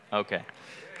Okay,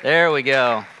 there we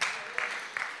go.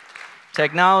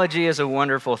 Technology is a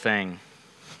wonderful thing.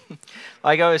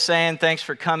 Like I was saying, thanks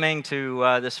for coming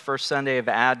to this first Sunday of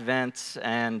Advent.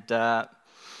 And I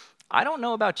don't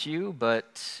know about you,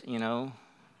 but,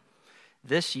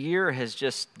 this year has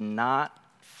just not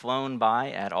flown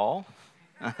by at all.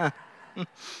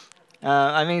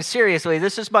 Seriously,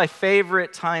 this is my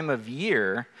favorite time of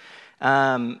year.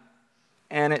 And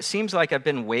it seems like I've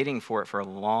been waiting for it for a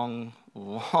long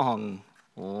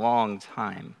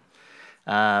time.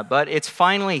 But it's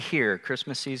finally here.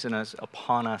 Christmas season is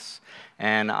upon us,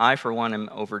 and I, for one, am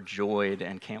overjoyed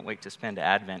and can't wait to spend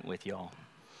Advent with y'all.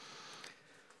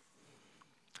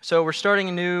 So we're starting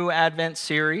a new Advent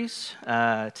series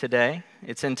today.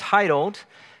 It's entitled,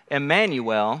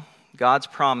 Immanuel, God's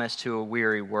Promise to a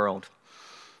Weary World.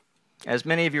 As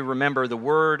many of you remember, the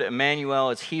word Immanuel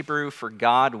is Hebrew for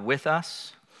God with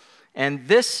us. And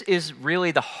this is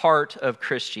really the heart of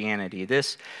Christianity,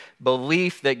 this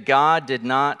belief that God did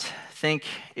not think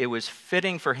it was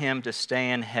fitting for him to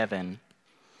stay in heaven,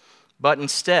 but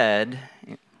instead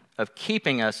of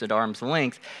keeping us at arm's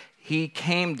length, he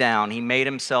came down, he made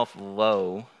himself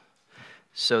low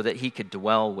so that he could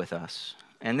dwell with us.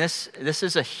 And this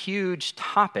is a huge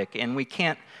topic, and we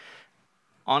can't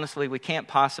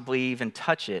possibly even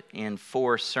touch it in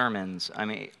 4 sermons.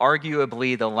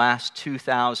 Arguably the last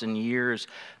 2,000 years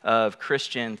of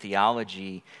Christian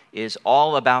theology is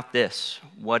all about this,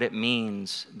 what it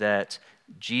means that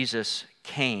Jesus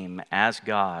came as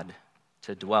God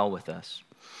to dwell with us.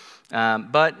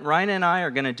 But Ryan and I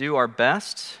are going to do our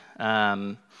best.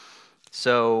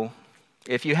 So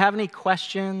if you have any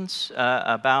questions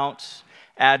about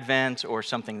Advent or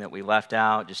something that we left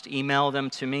out, just email them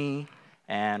to me.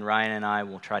 And Ryan and I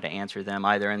will try to answer them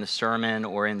either in the sermon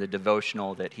or in the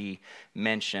devotional that he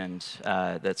mentioned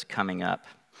that's coming up.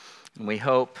 And we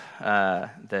hope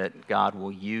that God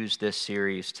will use this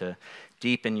series to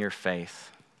deepen your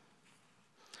faith.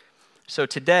 So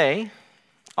today,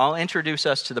 I'll introduce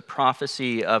us to the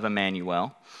prophecy of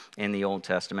Immanuel in the Old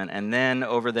Testament. And then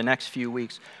over the next few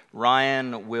weeks,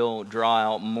 Ryan will draw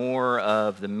out more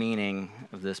of the meaning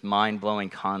of this mind-blowing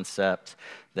concept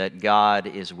that God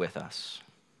is with us.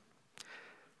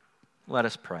 Let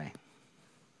us pray.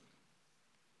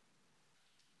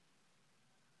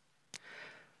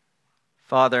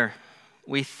 Father,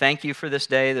 we thank you for this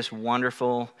day, this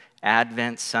wonderful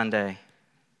Advent Sunday,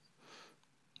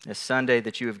 this Sunday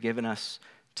that you have given us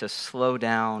to slow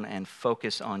down and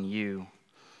focus on you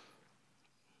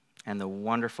and the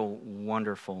wonderful,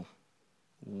 wonderful,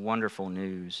 wonderful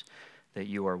news that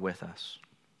you are with us.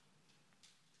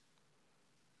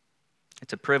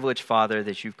 It's a privilege, Father,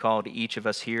 that you've called each of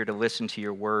us here to listen to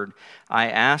your word. I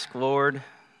ask, Lord,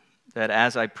 that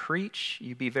as I preach,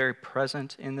 you be very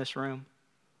present in this room.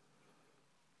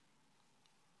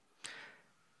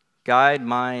 Guide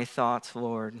my thoughts,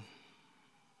 Lord.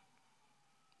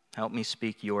 Help me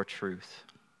speak your truth.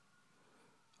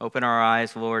 Open our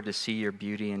eyes, Lord, to see your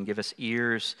beauty, and give us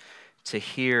ears to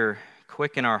hear.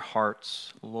 Quicken our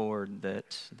hearts, Lord,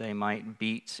 that they might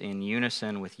beat in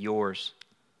unison with yours.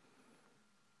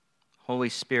 Holy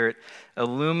Spirit,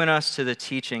 illumine us to the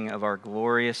teaching of our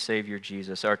glorious Savior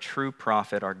Jesus, our true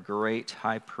prophet, our great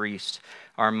high priest,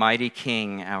 our mighty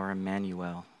King, our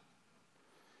Immanuel.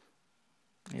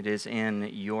 It is in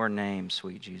your name,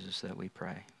 sweet Jesus, that we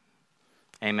pray.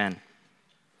 Amen.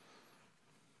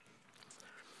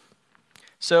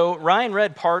 So Ryan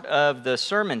read part of the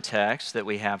sermon text that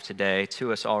we have today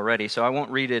to us already, so I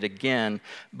won't read it again,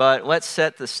 but let's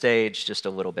set the stage just a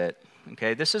little bit.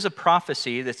 Okay, this is a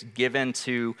prophecy that's given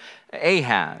to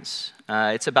Ahaz.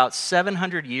 It's about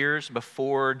 700 years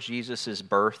before Jesus'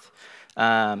 birth.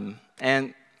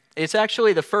 And it's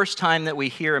actually the first time that we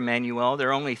hear Immanuel. There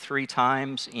are only 3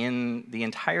 times in the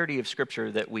entirety of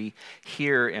Scripture that we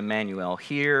hear Immanuel.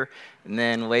 Here, and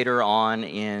then later on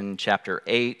in chapter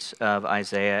 8 of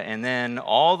Isaiah, and then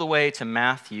all the way to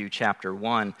Matthew chapter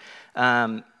 1.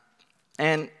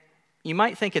 And you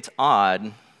might think it's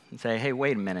odd and say, hey,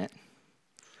 wait a minute.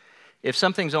 If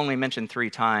something's only mentioned 3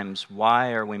 times,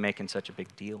 why are we making such a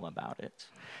big deal about it?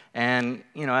 And,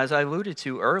 as I alluded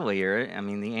to earlier,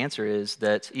 the answer is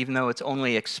that even though it's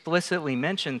only explicitly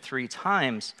mentioned 3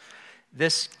 times,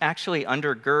 this actually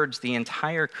undergirds the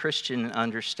entire Christian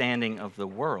understanding of the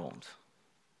world.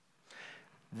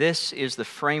 This is the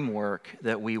framework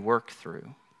that we work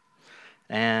through.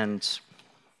 And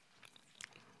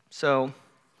so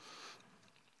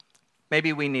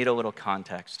maybe we need a little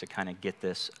context to kind of get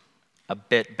this a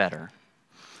bit better.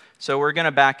 So we're going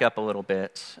to back up a little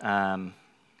bit.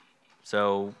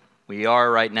 So we are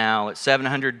right now at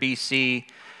 700 BC.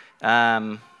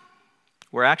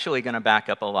 we're actually going to back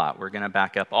up a lot. We're going to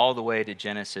back up all the way to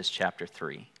Genesis chapter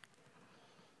 3.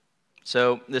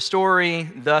 So the story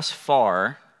thus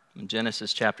far, in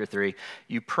Genesis chapter 3,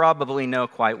 you probably know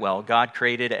quite well. God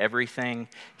created everything.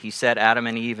 He set Adam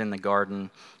and Eve in the garden.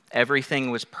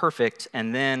 Everything was perfect,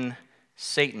 and then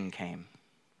Satan came.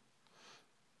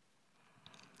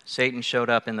 Satan showed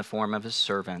up in the form of a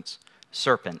serpent,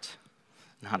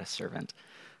 not a servant.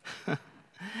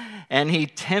 And he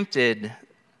tempted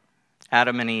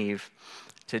Adam and Eve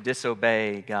to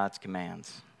disobey God's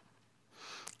commands.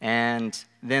 And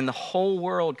then the whole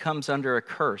world comes under a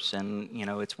curse, and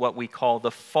it's what we call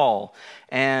the fall.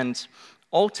 And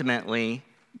ultimately,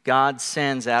 God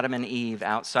sends Adam and Eve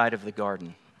outside of the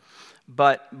garden.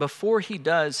 But before he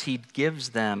does, he gives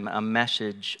them a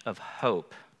message of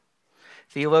hope.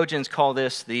 Theologians call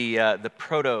this the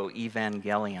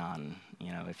proto-evangelion,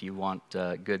 if you want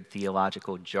good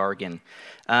theological jargon.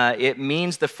 It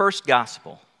means the first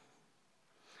gospel.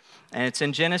 And it's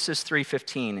in Genesis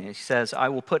 3:15. It says, I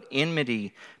will put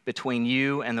enmity between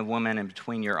you and the woman, and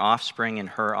between your offspring and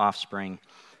her offspring.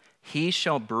 He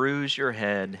shall bruise your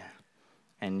head,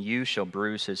 and you shall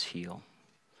bruise his heel.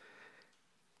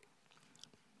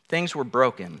 Things were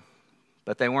broken,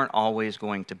 but they weren't always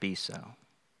going to be so.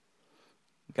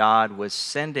 God was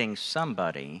sending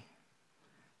somebody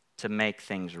to make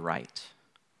things right.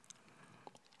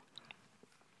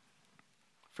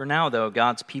 For now, though,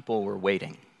 God's people were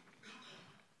waiting.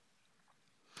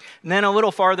 And then a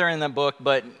little farther in the book,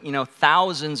 but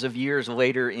thousands of years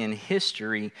later in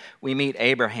history, we meet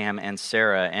Abraham and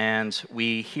Sarah, and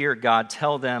we hear God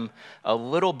tell them a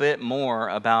little bit more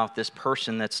about this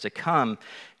person that's to come.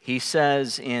 He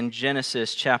says in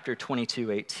Genesis chapter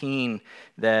 22:18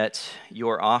 that in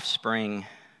your offspring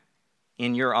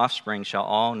shall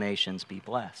all nations be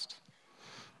blessed.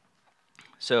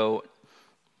 So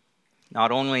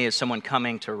not only is someone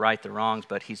coming to right the wrongs,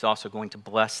 but he's also going to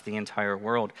bless the entire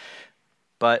world.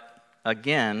 But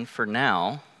again, for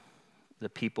now, the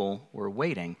people were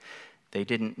waiting. They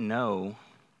didn't know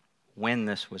when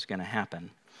this was going to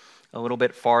happen. A little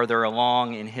bit farther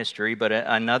along in history, but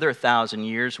another 1,000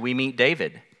 years, we meet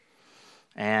David.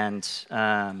 And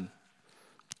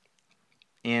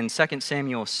in 2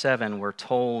 Samuel 7, we're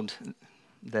told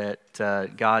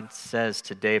that God says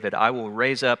to David, I will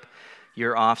raise up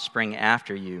your offspring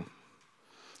after you,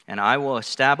 and I will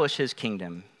establish his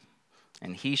kingdom,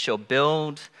 and he shall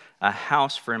build a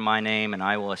house for my name, and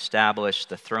I will establish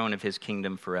the throne of his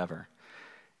kingdom forever.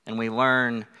 And we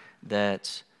learn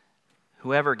that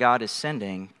whoever God is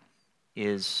sending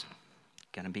is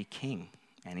going to be king,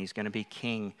 and he's going to be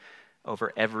king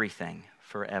over everything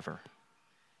forever.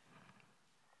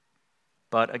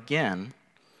 But again,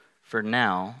 for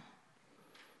now,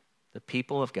 the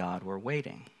people of God were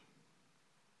waiting.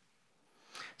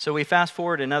 So we fast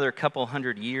forward another couple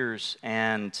hundred years,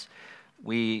 and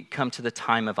we come to the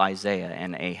time of Isaiah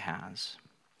and Ahaz.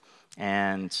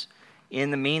 And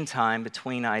in the meantime,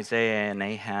 between Isaiah and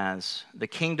Ahaz, the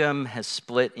kingdom has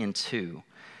split in two.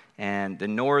 And the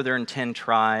northern 10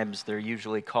 tribes, they're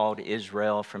usually called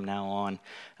Israel from now on,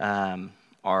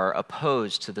 are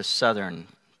opposed to the southern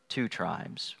 2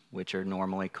 tribes, which are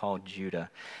normally called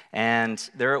Judah. And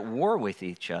they're at war with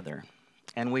each other.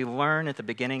 And we learn at the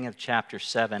beginning of chapter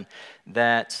 7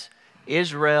 that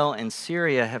Israel and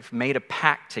Syria have made a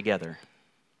pact together.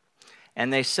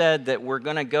 And they said that we're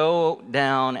going to go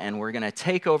down and we're going to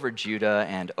take over Judah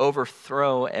and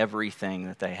overthrow everything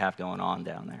that they have going on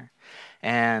down there.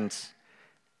 And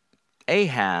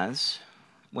Ahaz,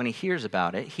 when he hears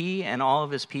about it, he and all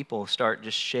of his people start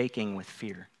just shaking with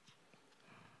fear.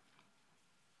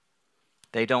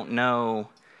 They don't know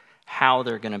how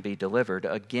they're going to be delivered.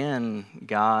 Again,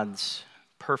 God's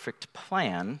perfect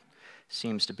plan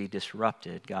seems to be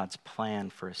disrupted. God's plan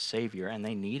for a Savior, and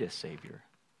they need a Savior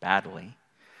badly.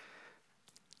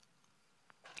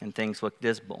 And things look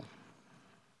dismal.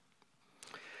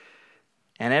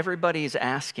 And everybody's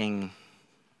asking,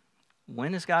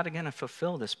 when is God going to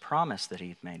fulfill this promise that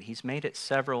he's made? He's made it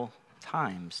several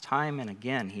times, time and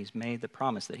again. He's made the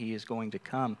promise that he is going to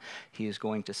come. He is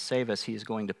going to save us. He is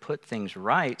going to put things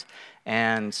right.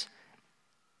 And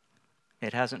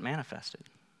it hasn't manifested.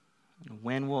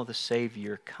 When will the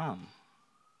Savior come?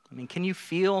 I mean, can you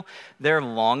feel their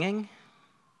longing?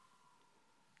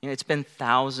 It's been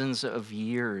thousands of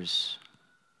years.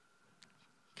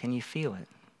 Can you feel it?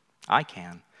 I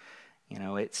can.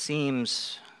 It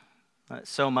seems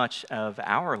so much of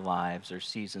our lives are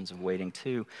seasons of waiting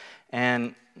too.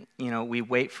 And, we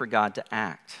wait for God to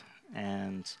act,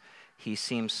 and he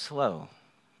seems slow.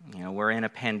 We're in a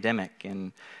pandemic,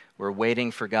 and we're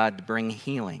waiting for God to bring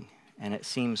healing, and it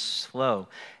seems slow.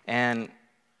 And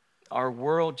our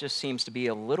world just seems to be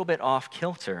a little bit off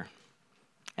kilter,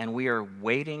 and we are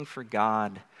waiting for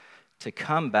God to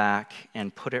come back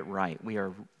and put it right. We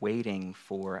are waiting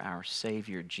for our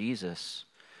Savior, Jesus,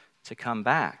 to come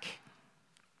back.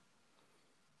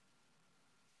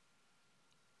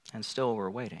 And still we're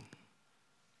waiting.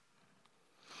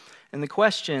 And the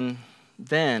question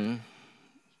then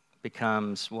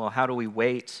becomes, well, how do we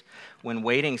wait when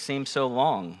waiting seems so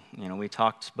long? We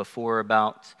talked before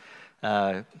about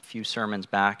a few sermons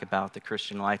back about the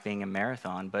Christian life being a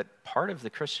marathon, but part of the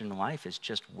Christian life is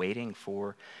just waiting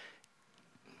for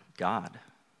God.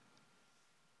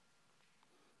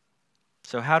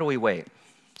 So how do we wait?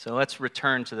 So let's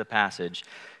return to the passage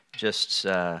just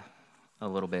a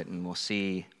little bit, and we'll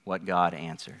see what God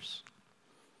answers.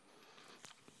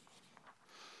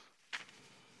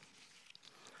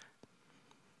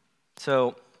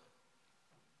 So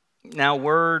now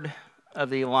word of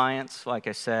the alliance, like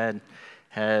I said,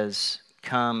 has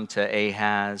come to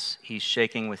Ahaz. He's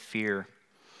shaking with fear.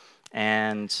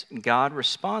 And God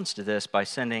responds to this by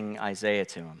sending Isaiah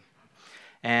to him.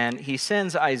 And he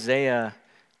sends Isaiah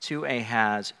to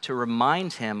Ahaz to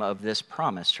remind him of this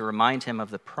promise, to remind him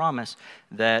of the promise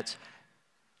that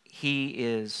he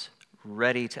is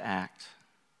ready to act,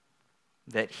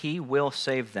 that he will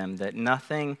save them, that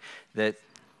nothing that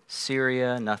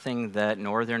Syria, nothing that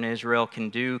northern Israel can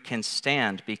do can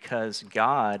stand, because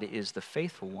God is the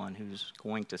faithful one who's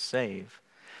going to save.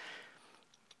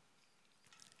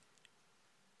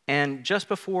 And just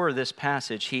before this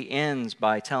passage, he ends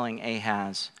by telling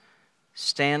Ahaz,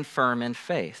 stand firm in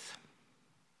faith.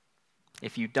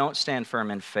 If you don't stand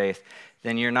firm in faith,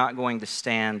 then you're not going to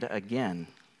stand again.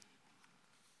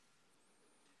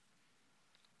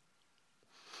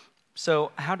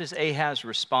 So how does Ahaz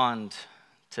respond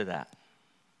to that?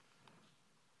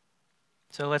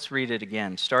 So let's read it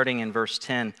again, starting in verse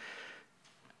 10.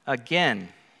 Again,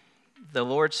 the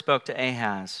Lord spoke to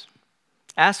Ahaz,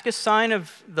 ask a sign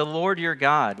of the Lord your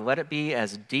God. Let it be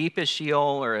as deep as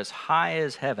Sheol or as high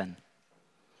as heaven.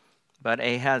 But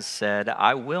Ahaz said,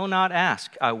 I will not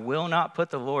ask. I will not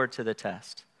put the Lord to the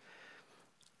test.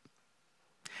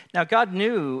 Now, God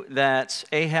knew that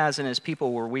Ahaz and his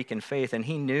people were weak in faith, and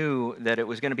he knew that it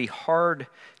was going to be hard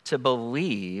to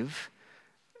believe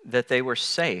that they were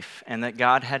safe and that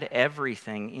God had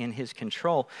everything in his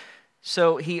control.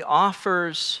 So he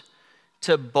offers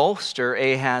to bolster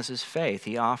Ahaz's faith.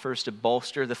 He offers to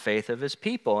bolster the faith of his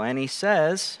people, and he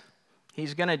says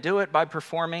he's going to do it by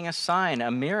performing a sign, a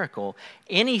miracle,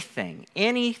 anything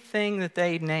that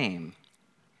they name,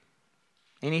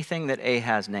 anything that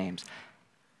Ahaz names.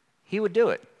 He would do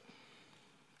it.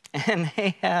 And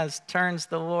Ahaz turns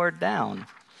the Lord down.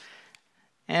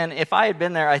 And if I had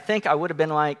been there, I think I would have been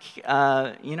like,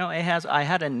 Ahaz, I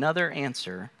had another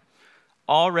answer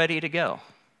all ready to go.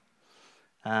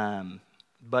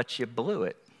 But you blew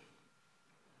it.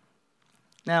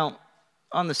 Now,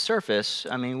 on the surface,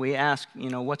 we ask,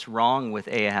 what's wrong with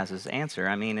Ahaz's answer?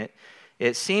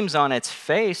 It seems on its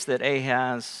face that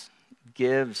Ahaz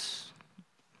gives,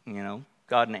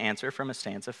 God an answer from a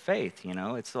stance of faith.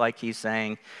 It's like he's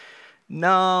saying,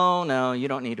 no, you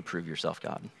don't need to prove yourself,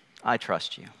 God. I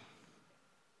trust you.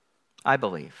 I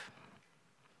believe.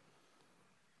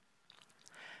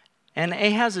 And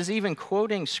Ahaz is even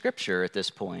quoting scripture at this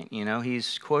point.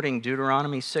 He's quoting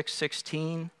Deuteronomy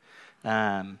 6:16.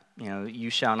 You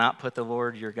shall not put the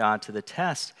Lord your God to the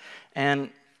test. And,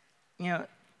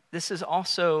 this is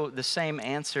also the same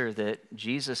answer that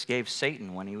Jesus gave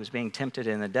Satan when he was being tempted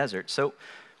in the desert. So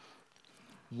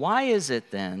why is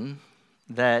it then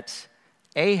that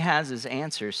Ahaz's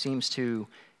answer seems to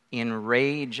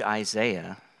enrage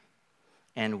Isaiah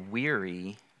and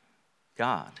weary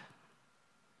God?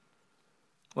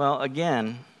 Well,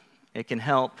 again, it can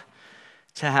help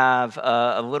to have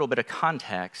a little bit of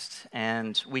context,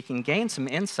 and we can gain some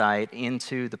insight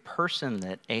into the person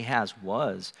that Ahaz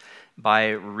was by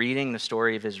reading the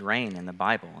story of his reign in the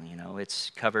Bible. It's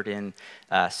covered in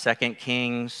 2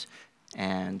 Kings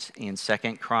and in 2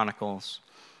 Chronicles.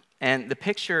 And the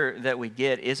picture that we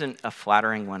get isn't a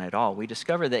flattering one at all. We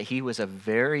discover that he was a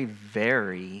very,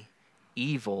 very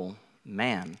evil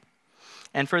man.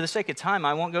 And for the sake of time,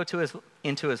 I won't go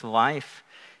into his life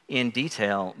in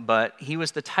detail, but he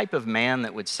was the type of man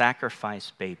that would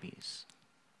sacrifice babies.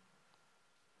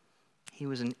 He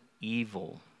was an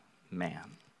evil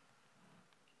man.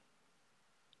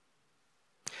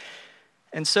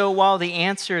 And so while the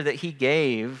answer that he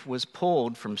gave was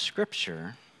pulled from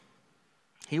Scripture,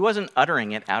 he wasn't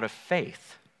uttering it out of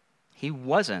faith. He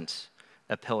wasn't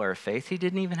a pillar of faith. He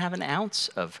didn't even have an ounce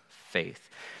of faith.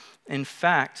 In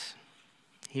fact,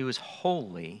 he was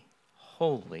wholly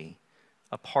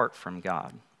apart from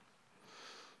God.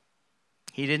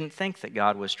 He didn't think that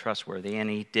God was trustworthy, and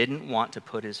he didn't want to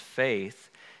put his faith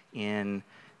in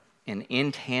an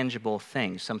intangible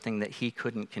thing, something that he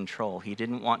couldn't control. He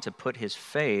didn't want to put his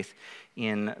faith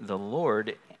in the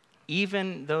Lord,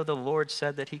 even though the Lord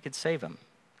said that he could save him.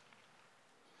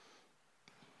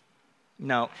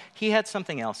 No, he had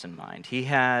something else in mind. He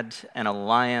had an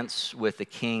alliance with the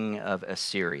king of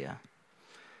Assyria.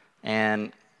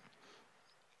 And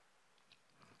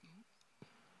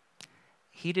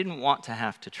he didn't want to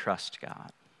have to trust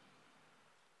God.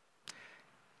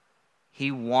 He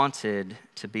wanted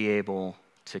to be able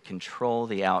to control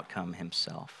the outcome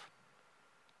himself.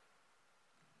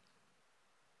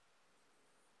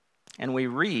 And we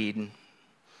read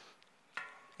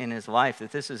in his life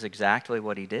that this is exactly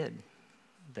what he did.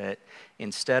 That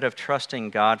instead of trusting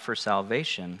God for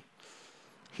salvation,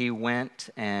 he went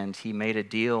and he made a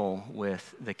deal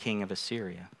with the king of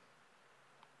Assyria,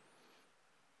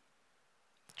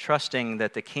 trusting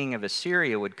that the king of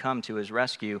Assyria would come to his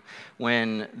rescue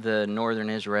when the northern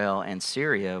Israel and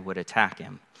Syria would attack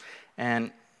him.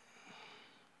 And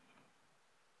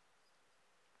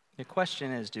the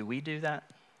question is, do we do that?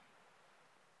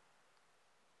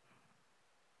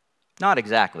 Not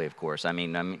exactly, of course. I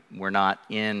mean, we're not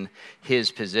in his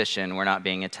position. We're not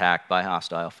being attacked by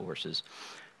hostile forces.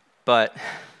 But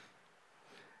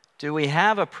do we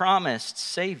have a promised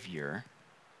Savior,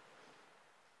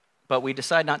 but we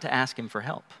decide not to ask him for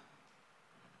help?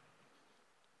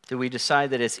 Do we decide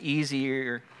that it's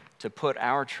easier to put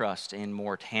our trust in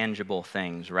more tangible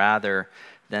things rather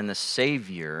than the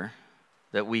Savior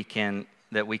that we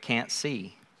can't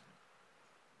see?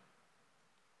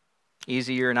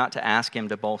 Easier not to ask him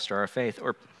to bolster our faith.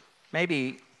 Or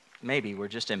maybe we're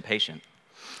just impatient.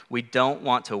 We don't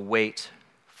want to wait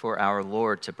for our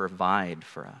Lord to provide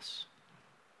for us.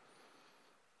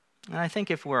 And I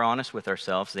think if we're honest with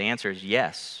ourselves, the answer is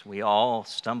yes. We all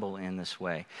stumble in this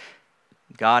way.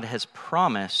 God has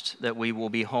promised that we will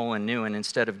be whole and new, and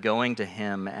instead of going to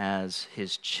him as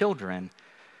his children,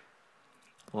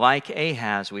 like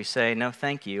Ahaz, we say, no,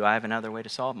 thank you, I have another way to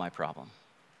solve my problem.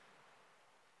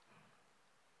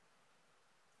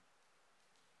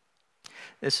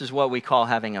 This is what we call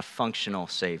having a functional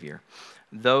Savior.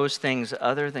 Those things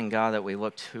other than God that we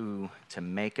look to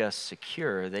make us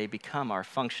secure, they become our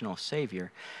functional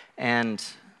Savior. And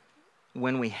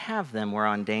when we have them, we're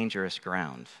on dangerous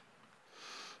ground,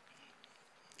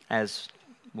 as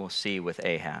we'll see with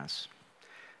Ahaz.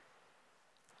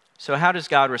 So how does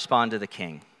God respond to the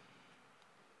king?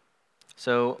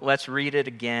 So let's read it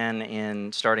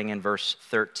again starting in verse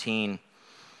 13.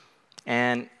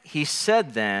 And he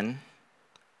said then,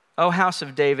 O house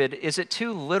of David, is it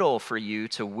too little for you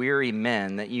to weary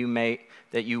men that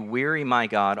you weary my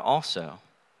God also?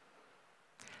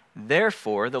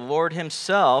 Therefore, the Lord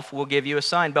himself will give you a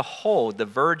sign. Behold, the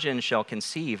virgin shall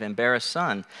conceive and bear a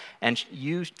son, and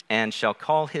shall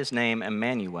call his name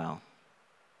Immanuel.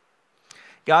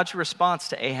 God's response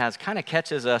to Ahaz kind of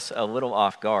catches us a little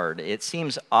off guard. It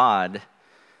seems odd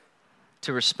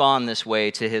to respond this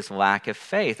way to his lack of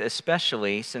faith,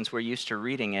 especially since we're used to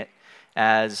reading it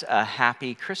as a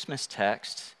happy Christmas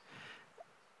text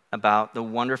about the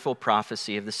wonderful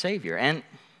prophecy of the Savior. And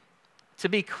to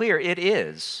be clear, it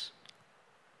is.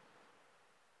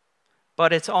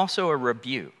 But it's also a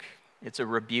rebuke. It's a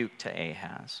rebuke to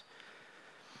Ahaz.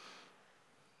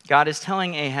 God is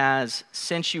telling Ahaz,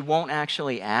 since you won't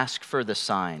actually ask for the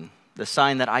sign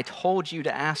that I told you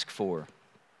to ask for,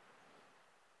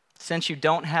 since you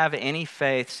don't have any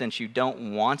faith, since you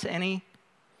don't want any,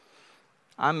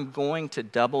 I'm going to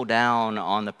double down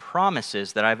on the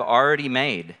promises that I've already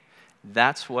made.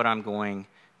 That's what I'm going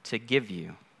to give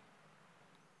you.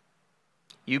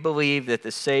 You believe that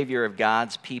the Savior of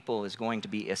God's people is going to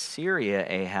be Assyria,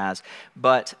 Ahaz,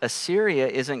 but Assyria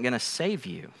isn't going to save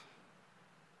you.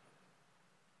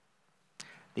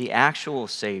 The actual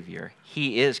Savior,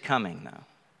 he is coming, though.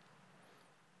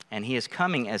 And he is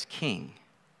coming as king.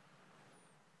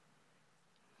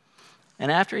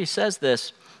 And after he says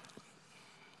this,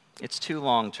 it's too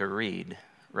long to read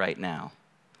right now.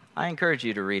 I encourage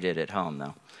you to read it at home,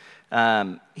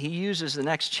 though. He uses the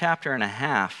next chapter and a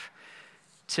half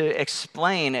to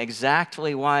explain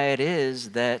exactly why it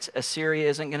is that Assyria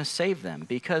isn't going to save them.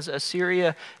 Because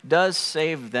Assyria does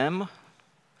save them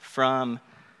from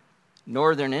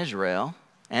northern Israel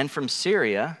and from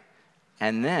Syria,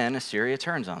 and then Assyria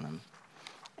turns on them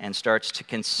and starts to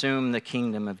consume the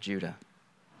kingdom of Judah.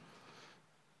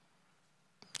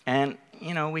 And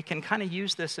we can kind of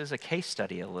use this as a case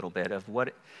study a little bit of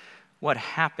what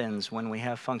happens when we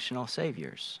have functional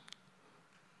saviors.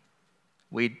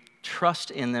 We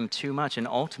trust in them too much, and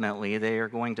ultimately they are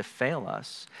going to fail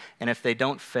us. And if they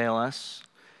don't fail us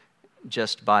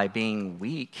just by being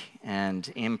weak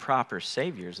and improper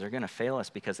saviors, they're going to fail us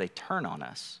because they turn on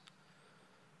us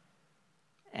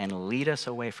and lead us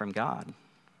away from God.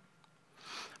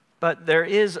 But there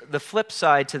is the flip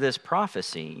side to this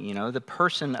prophecy. The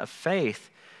person of faith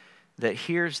that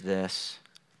hears this,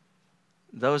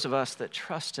 those of us that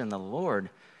trust in the Lord,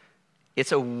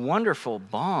 it's a wonderful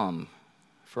balm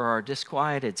for our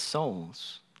disquieted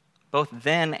souls, both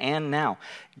then and now.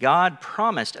 God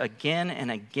promised again and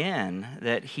again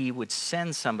that he would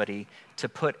send somebody to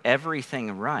put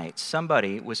everything right.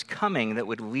 Somebody was coming that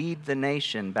would lead the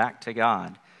nation back to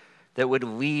God, that would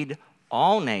lead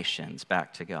all nations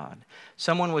back to God.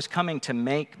 Someone was coming to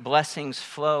make blessings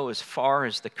flow as far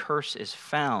as the curse is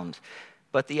found.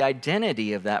 But the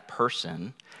identity of that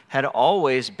person had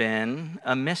always been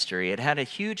a mystery. It had a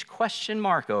huge question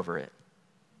mark over it.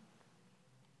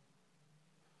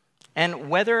 And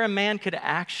whether a man could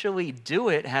actually do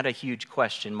it had a huge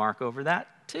question mark over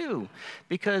that too.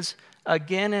 Because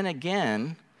again and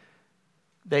again,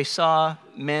 they saw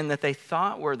men that they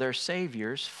thought were their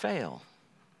saviors fail.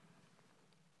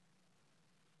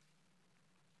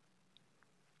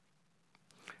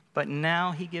 But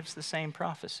now he gives the same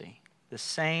prophecy,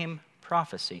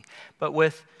 but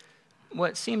with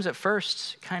what seems at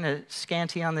first kind of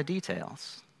scanty on the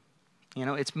details.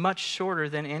 It's much shorter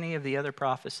than any of the other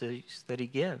prophecies that he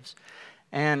gives.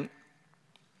 And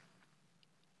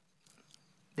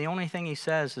the only thing he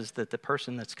says is that the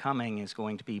person that's coming is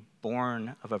going to be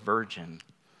born of a virgin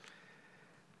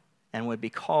and would be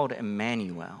called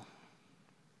Immanuel,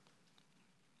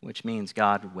 which means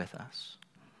God with us.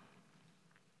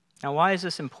 Now, why is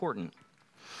this important?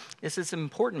 This is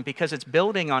important because it's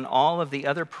building on all of the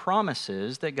other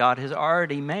promises that God has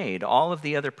already made. All of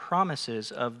the other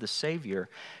promises of the Savior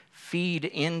feed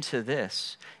into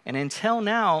this. And until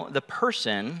now, the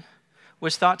person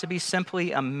was thought to be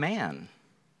simply a man.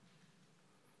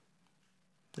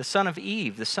 The son of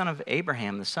Eve, the son of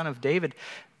Abraham, the son of David,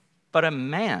 but a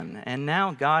man. And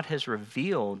now God has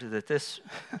revealed that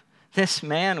this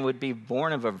man would be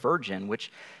born of a virgin,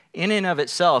 which in and of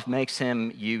itself makes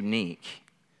him unique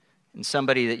and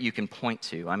somebody that you can point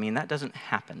to. I mean, that doesn't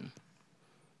happen.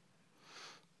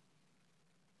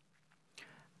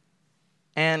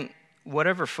 And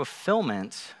whatever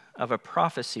fulfillment of a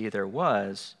prophecy there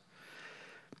was,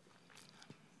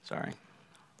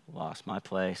 lost my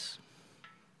place.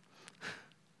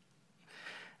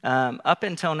 Up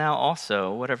until now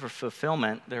also, whatever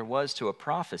fulfillment there was to a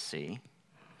prophecy,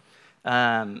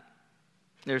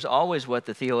 there's always what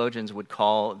the theologians would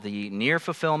call the near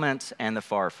fulfillment and the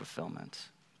far fulfillment.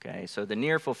 Okay, so the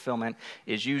near fulfillment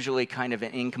is usually kind of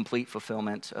an incomplete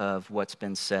fulfillment of what's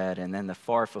been said, and then the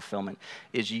far fulfillment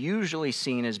is usually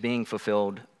seen as being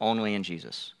fulfilled only in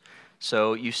Jesus.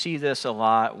 So you see this a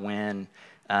lot when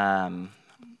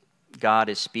God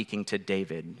is speaking to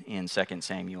David in 2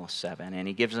 Samuel 7, and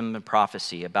he gives him a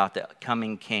prophecy about the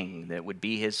coming king that would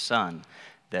be his son,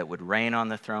 that would reign on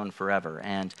the throne forever.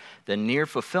 And the near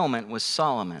fulfillment was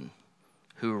Solomon,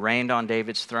 who reigned on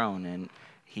David's throne, and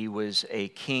he was a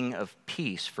king of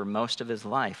peace for most of his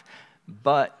life.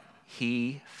 But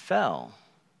he fell.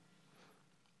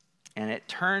 And it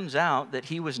turns out that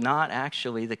he was not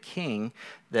actually the king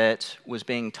that was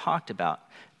being talked about.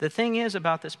 The thing is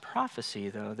about this prophecy,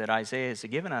 though, that Isaiah has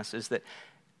given us is that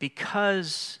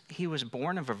because he was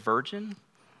born of a virgin,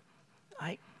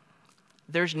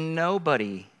 there's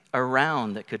nobody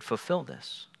around that could fulfill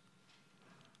this.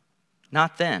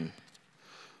 Not then.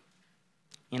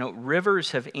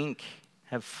 Rivers of ink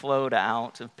have flowed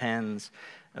out of pens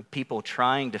of people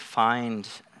trying to find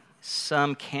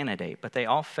some candidate, but they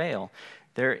all fail.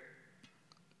 The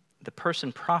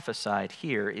person prophesied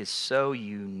here is so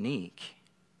unique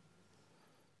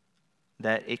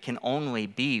that it can only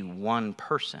be one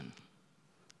person.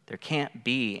 There can't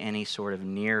be any sort of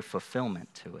near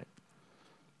fulfillment to it.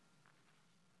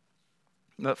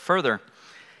 But further,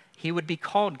 he would be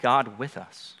called God with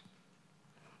us.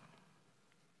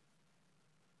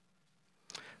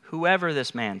 Whoever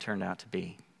this man turned out to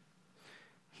be,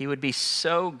 he would be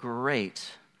so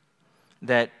great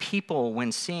that people,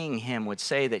 when seeing him, would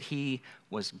say that he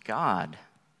was God.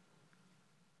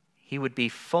 He would be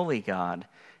fully God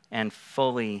and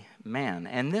fully man.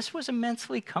 And this was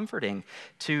immensely comforting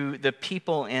to the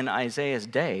people in Isaiah's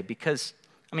day because,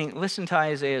 listen to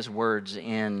Isaiah's words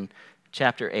in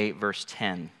chapter 8, verse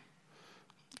 10.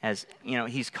 As,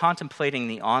 he's contemplating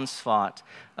the onslaught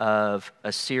of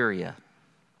Assyria.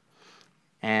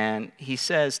 And he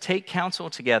says, "Take counsel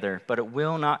together, but it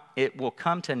will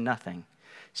come to nothing.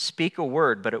 Speak a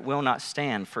word, but it will not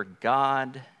stand, for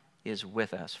God is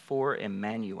with us, for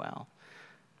Immanuel.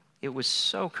 It was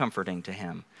so comforting to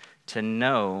him to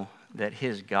know that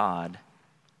his God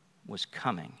was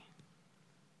coming.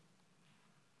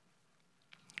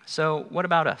 So what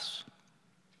about us?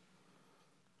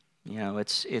 You know,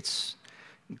 it's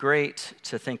great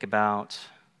to think about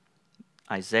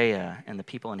Isaiah and the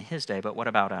people in his day, but what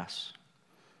about us?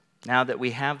 Now that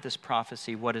we have this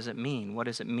prophecy, what does it mean? What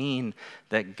does it mean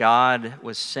that God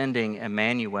was sending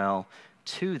Immanuel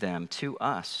to them, to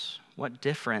us? What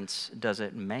difference does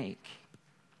it make?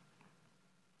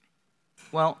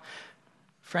 Well,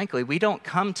 frankly, we don't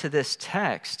come to this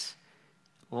text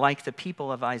like the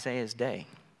people of Isaiah's day.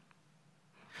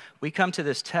 We come to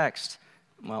this text,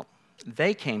 well,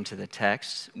 they came to the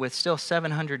text with still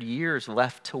 700 years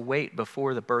left to wait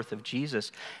before the birth of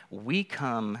Jesus. We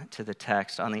come to the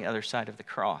text on the other side of the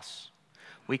cross.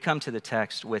 We come to the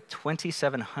text with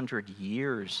 2,700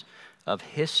 years of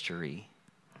history.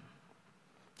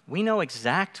 We know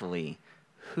exactly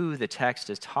who the text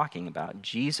is talking about.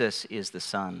 Jesus is the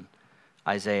Son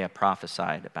Isaiah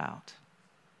prophesied about.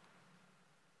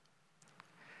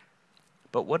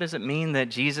 But what does it mean that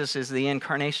Jesus is the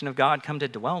incarnation of God come to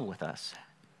dwell with us?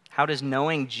 How does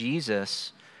knowing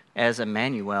Jesus as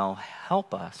Immanuel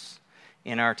help us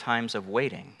in our times of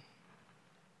waiting?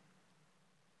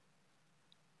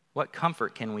 What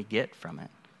comfort can we get from it?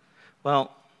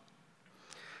 Well,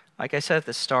 like I said at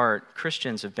the start,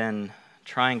 Christians have been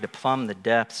trying to plumb the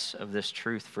depths of this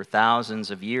truth for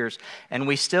thousands of years, and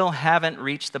we still haven't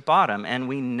reached the bottom, and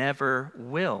we never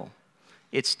will.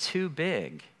 It's too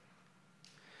big.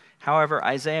 However,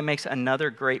 Isaiah makes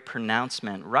another great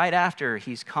pronouncement right after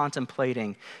he's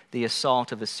contemplating the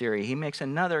assault of Assyria. He makes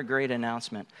another great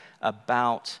announcement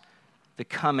about the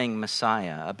coming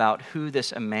Messiah, about who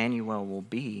this Immanuel will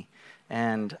be.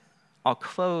 And I'll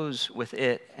close with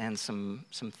it and some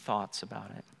thoughts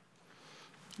about it.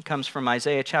 It comes from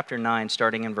Isaiah chapter 9,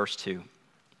 starting in verse 2.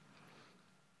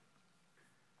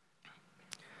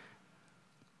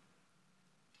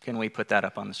 Can we put that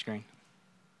up on the screen?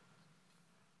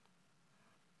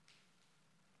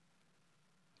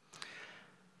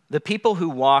 The people who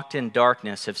walked in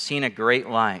darkness have seen a great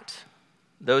light.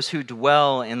 Those who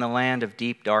dwell in the land of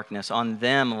deep darkness, on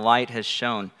them light has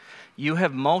shone. You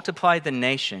have multiplied the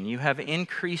nation. You have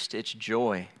increased its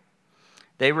joy.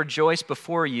 They rejoice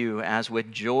before you as with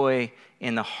joy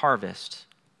in the harvest,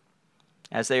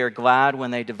 as they are glad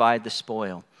when they divide the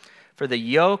spoil. For the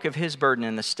yoke of his burden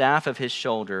and the staff of his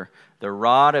shoulder, the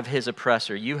rod of his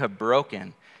oppressor, you have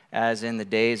broken as in the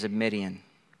days of Midian.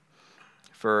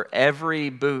 For every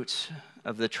boot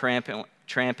of the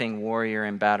tramping warrior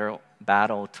in battle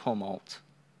tumult,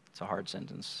 it's a hard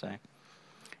sentence to say,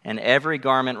 and every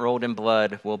garment rolled in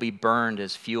blood will be burned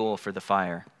as fuel for the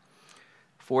fire.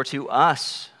 For to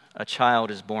us a child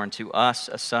is born, to us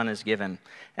a son is given,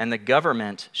 and the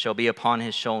government shall be upon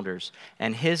his shoulders,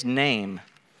 and his name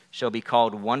shall be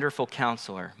called Wonderful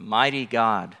Counselor, Mighty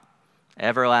God,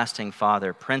 Everlasting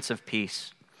Father, Prince of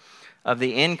Peace. Of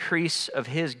the increase of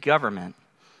his government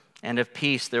and of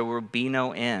peace there will be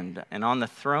no end, and on the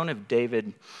throne of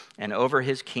David and over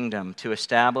his kingdom, to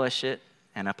establish it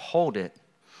and uphold it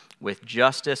with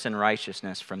justice and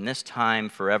righteousness from this time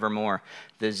forevermore.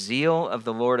 The zeal of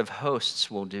the Lord of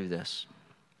hosts will do this.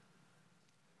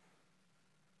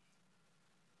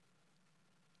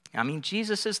 I mean,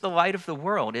 Jesus is the light of the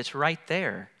world. It's right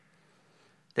there.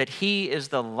 That he is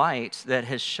the light that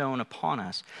has shone upon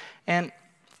us. And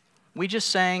we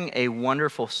just sang a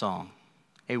wonderful song.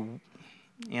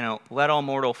 Let all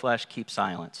mortal flesh keep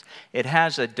silence. It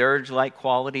has a dirge-like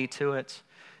quality to it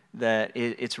that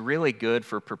it's really good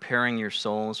for preparing your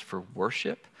souls for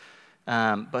worship.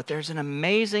 But there's an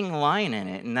amazing line in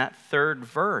it in that third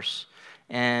verse.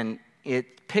 And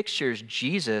it pictures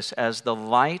Jesus as the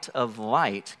light of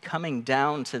light coming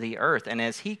down to the earth. And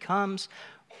as he comes,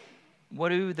 what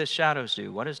do the shadows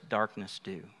do? What does darkness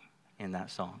do in that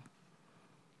song?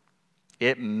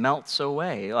 It melts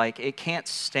away, like it can't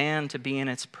stand to be in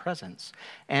its presence.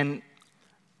 And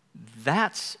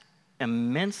that's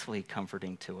immensely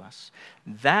comforting to us.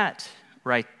 That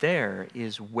right there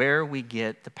is where we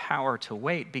get the power to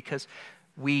wait, because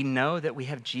we know that we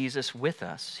have Jesus with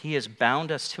us. He has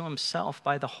bound us to himself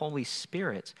by the Holy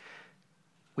Spirit.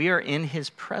 We are in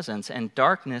his presence, and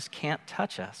darkness can't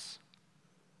touch us.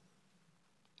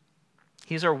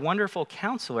 He's our wonderful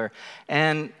counselor,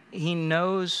 and he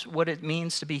knows what it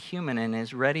means to be human and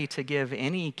is ready to give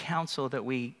any counsel that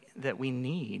we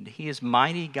need. He is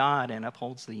mighty God and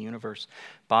upholds the universe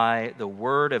by the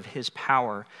word of his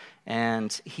power,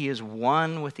 and he is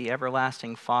one with the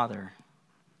everlasting Father.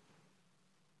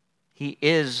 He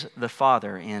is the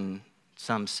Father in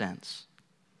some sense.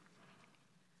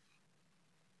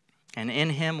 And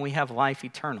in him we have life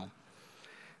eternal.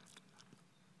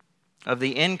 Of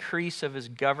the increase of his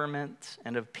government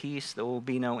and of peace, there will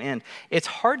be no end. It's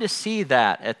hard to see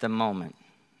that at the moment.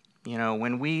 You know,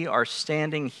 when we are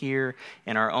standing here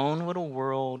in our own little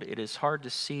world, it is hard to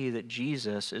see that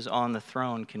Jesus is on the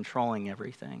throne controlling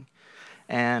everything.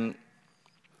 And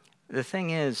the thing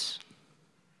is,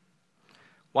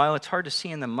 while it's hard to see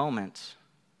in the moment,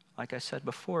 like I said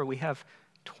before, we have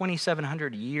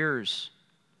 2,700 years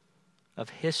of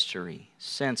history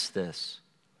since this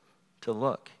to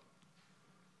look.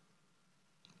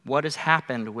 What has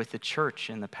happened with the church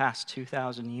in the past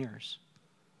 2,000 years?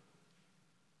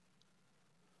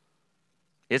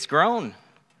 It's grown.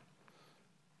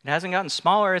 It hasn't gotten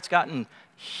smaller, it's gotten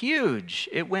huge.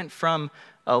 It went from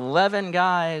 11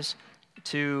 guys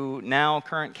to now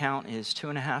current count is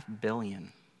 2.5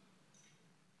 billion.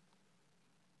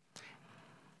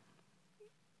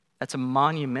 That's a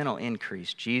monumental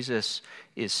increase. Jesus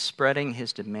is spreading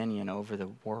his dominion over the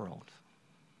world.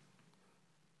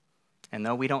 And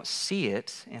though we don't see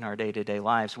it in our day-to-day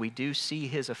lives, we do see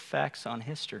his effects on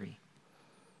history.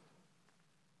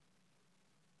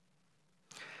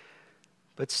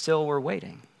 But still, we're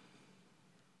waiting.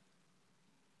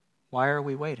 Why are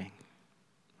we waiting?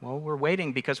 Well, we're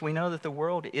waiting because we know that the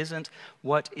world isn't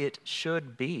what it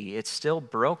should be. It's still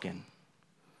broken.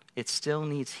 It still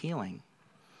needs healing.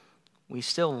 We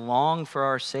still long for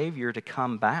our Savior to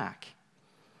come back.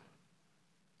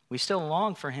 We still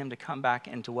long for him to come back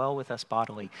and dwell with us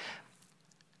bodily.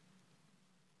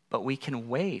 But we can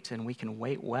wait, and we can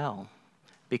wait well,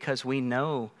 because we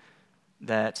know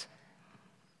that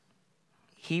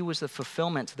he was the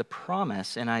fulfillment to the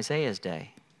promise in Isaiah's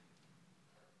day.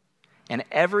 And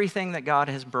everything that God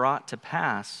has brought to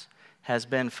pass has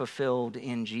been fulfilled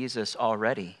in Jesus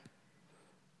already.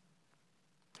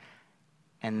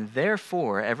 And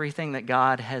therefore, everything that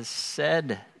God has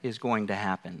said is going to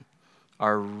happen,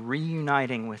 our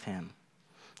reuniting with him,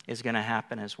 is going to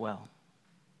happen as well.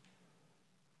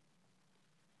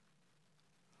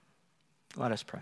 Let us pray.